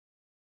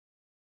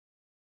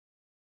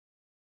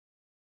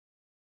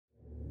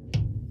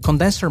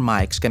Condenser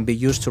mics can be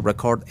used to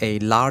record a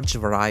large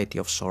variety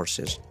of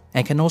sources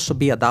and can also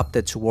be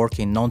adapted to work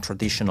in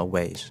non-traditional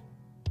ways.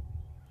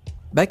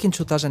 Back in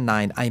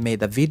 2009, I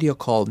made a video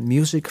called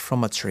Music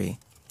from a Tree.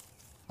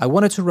 I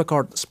wanted to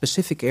record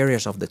specific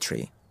areas of the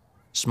tree,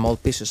 small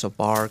pieces of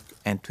bark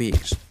and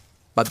twigs,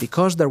 but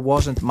because there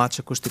wasn't much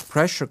acoustic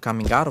pressure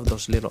coming out of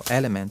those little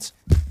elements,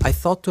 I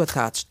thought to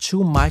attach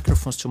 2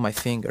 microphones to my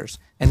fingers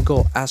and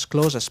go as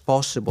close as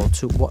possible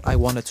to what I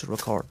wanted to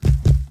record.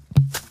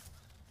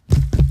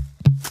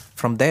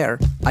 From there,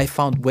 I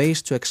found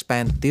ways to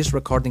expand this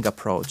recording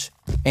approach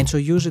and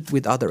to use it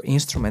with other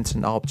instruments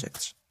and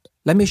objects.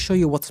 Let me show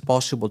you what's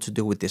possible to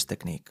do with this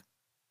technique.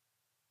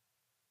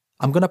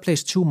 I'm gonna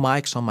place 2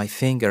 mics on my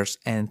fingers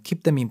and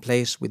keep them in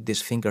place with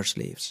these finger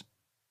sleeves.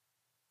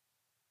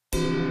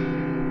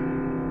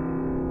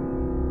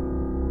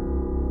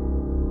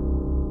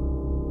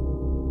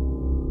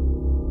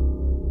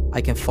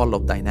 I can follow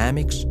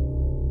dynamics,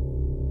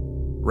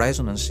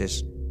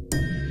 resonances,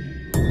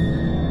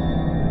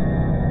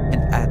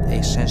 and add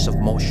a sense of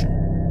motion.